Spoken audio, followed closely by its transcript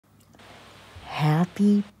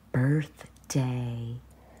Happy Birthday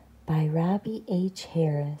by Robbie H.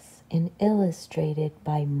 Harris and illustrated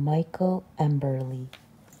by Michael Emberley.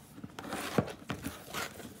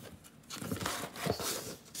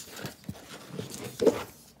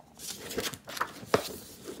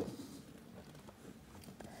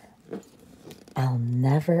 I'll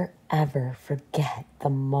never ever forget the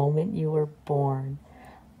moment you were born.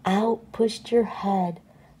 Out pushed your head,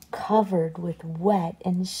 covered with wet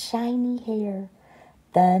and shiny hair.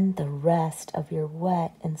 Then the rest of your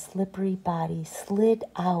wet and slippery body slid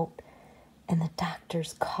out, and the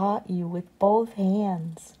doctors caught you with both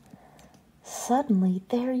hands. Suddenly,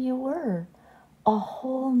 there you were, a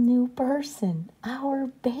whole new person, our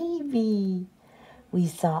baby. We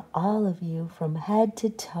saw all of you from head to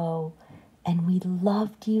toe, and we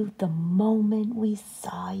loved you the moment we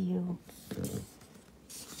saw you.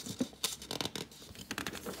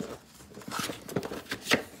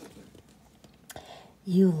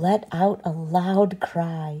 You let out a loud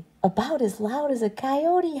cry, about as loud as a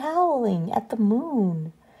coyote howling at the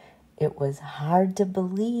moon. It was hard to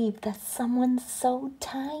believe that someone so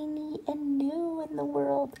tiny and new in the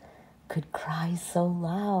world could cry so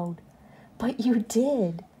loud. But you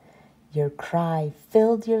did. Your cry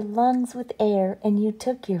filled your lungs with air, and you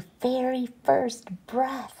took your very first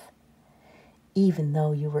breath. Even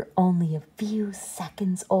though you were only a few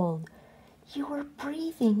seconds old, you were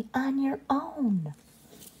breathing on your own.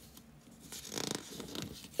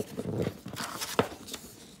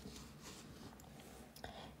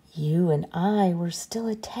 You and I were still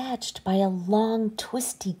attached by a long,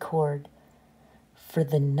 twisty cord. For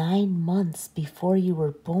the 9 months before you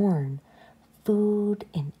were born, food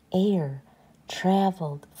and air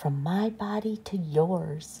traveled from my body to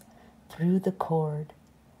yours through the cord.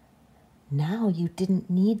 Now you didn't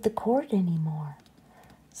need the cord anymore.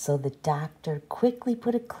 So the doctor quickly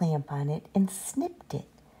put a clamp on it and snipped it.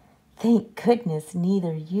 Thank goodness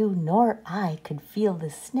neither you nor I could feel the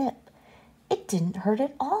snip. It didn't hurt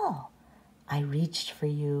at all. I reached for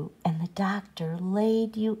you, and the doctor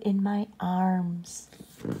laid you in my arms.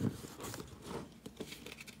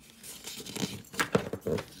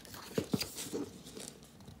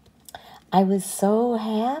 I was so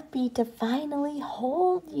happy to finally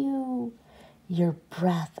hold you. Your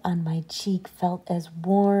breath on my cheek felt as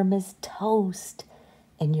warm as toast,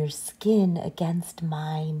 and your skin against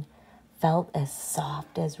mine felt as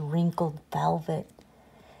soft as wrinkled velvet.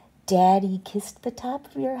 Daddy kissed the top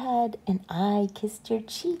of your head, and I kissed your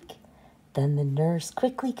cheek. Then the nurse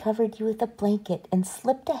quickly covered you with a blanket and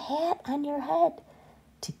slipped a hat on your head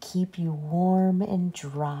to keep you warm and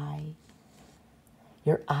dry.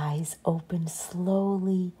 Your eyes opened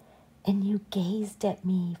slowly, and you gazed at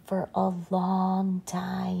me for a long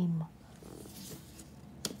time.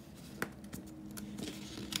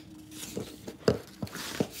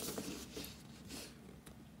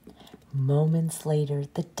 Moments later,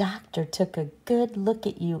 the doctor took a good look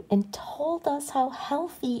at you and told us how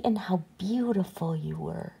healthy and how beautiful you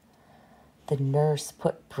were. The nurse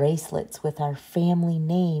put bracelets with our family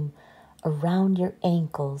name around your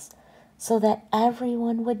ankles so that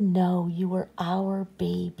everyone would know you were our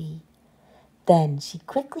baby. Then she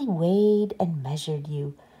quickly weighed and measured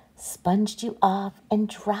you, sponged you off and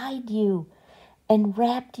dried you, and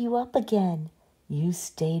wrapped you up again. You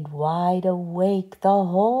stayed wide awake the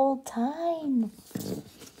whole time.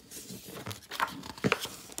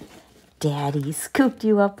 Daddy scooped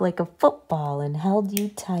you up like a football and held you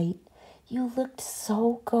tight. You looked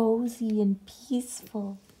so cozy and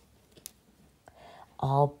peaceful.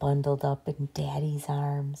 All bundled up in Daddy's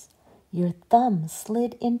arms, your thumb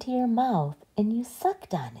slid into your mouth and you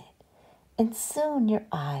sucked on it. And soon your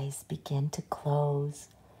eyes began to close.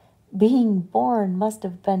 Being born must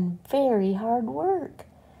have been very hard work.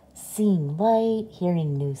 Seeing light,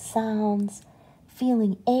 hearing new sounds,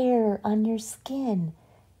 feeling air on your skin,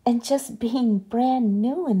 and just being brand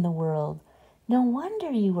new in the world. No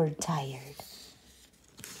wonder you were tired.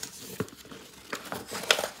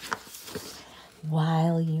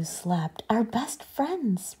 While you slept, our best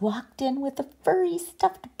friends walked in with a furry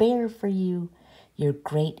stuffed bear for you. Your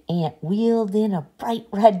great aunt wheeled in a bright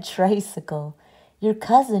red tricycle. Your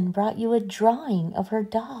cousin brought you a drawing of her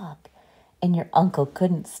dog, and your uncle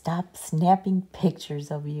couldn't stop snapping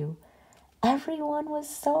pictures of you. Everyone was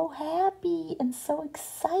so happy and so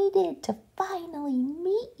excited to finally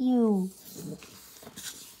meet you.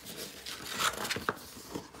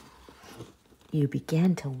 You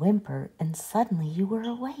began to whimper, and suddenly you were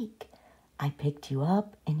awake. I picked you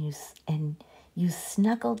up, and you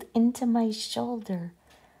snuggled into my shoulder.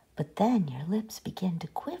 But then your lips began to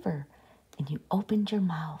quiver, and you opened your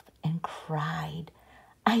mouth and cried.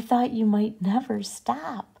 I thought you might never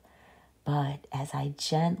stop. But as I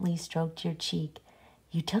gently stroked your cheek,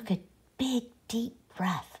 you took a big, deep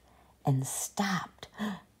breath and stopped.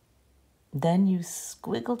 Then you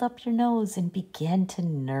squiggled up your nose and began to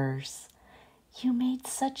nurse. You made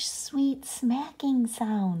such sweet smacking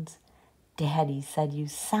sounds. Daddy said you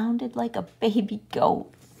sounded like a baby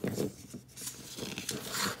goat.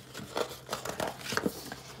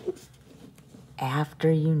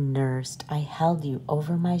 After you nursed, I held you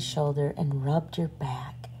over my shoulder and rubbed your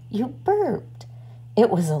back. You burped. It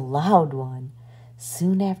was a loud one.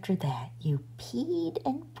 Soon after that, you peed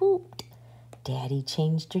and pooped. Daddy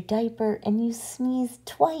changed your diaper and you sneezed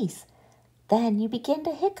twice. Then you began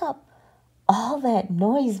to hiccup. All that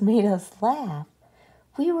noise made us laugh.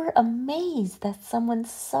 We were amazed that someone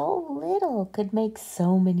so little could make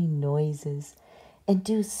so many noises and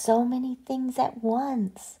do so many things at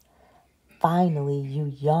once. Finally,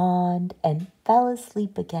 you yawned and fell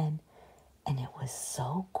asleep again, and it was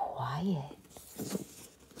so quiet.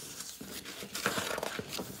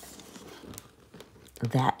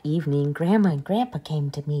 That evening, Grandma and Grandpa came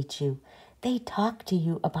to meet you. They talked to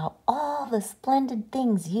you about all the splendid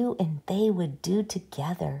things you and they would do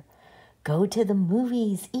together. Go to the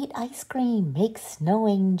movies, eat ice cream, make snow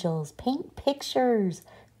angels, paint pictures,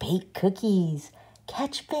 bake cookies,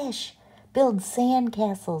 catch fish, build sand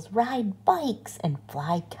castles, ride bikes, and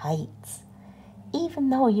fly kites. Even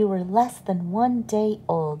though you were less than 1 day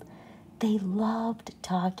old, they loved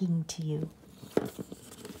talking to you.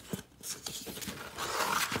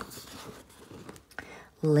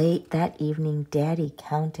 Late that evening, Daddy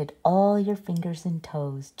counted all your fingers and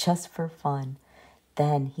toes just for fun.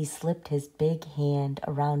 Then he slipped his big hand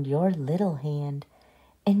around your little hand,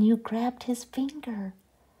 and you grabbed his finger.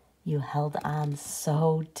 You held on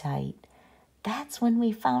so tight. That's when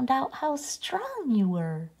we found out how strong you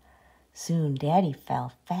were. Soon Daddy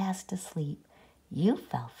fell fast asleep. You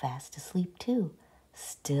fell fast asleep too,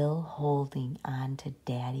 still holding on to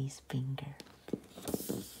Daddy's finger.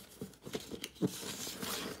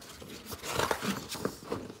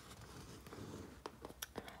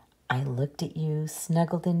 I looked at you,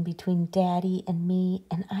 snuggled in between Daddy and me,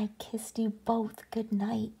 and I kissed you both good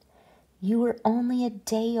night. You were only a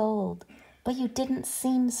day old, but you didn't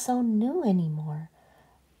seem so new anymore.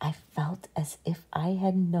 I felt as if I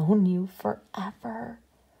had known you forever.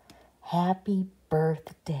 Happy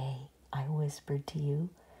birthday, I whispered to you,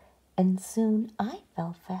 and soon I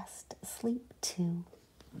fell fast asleep too.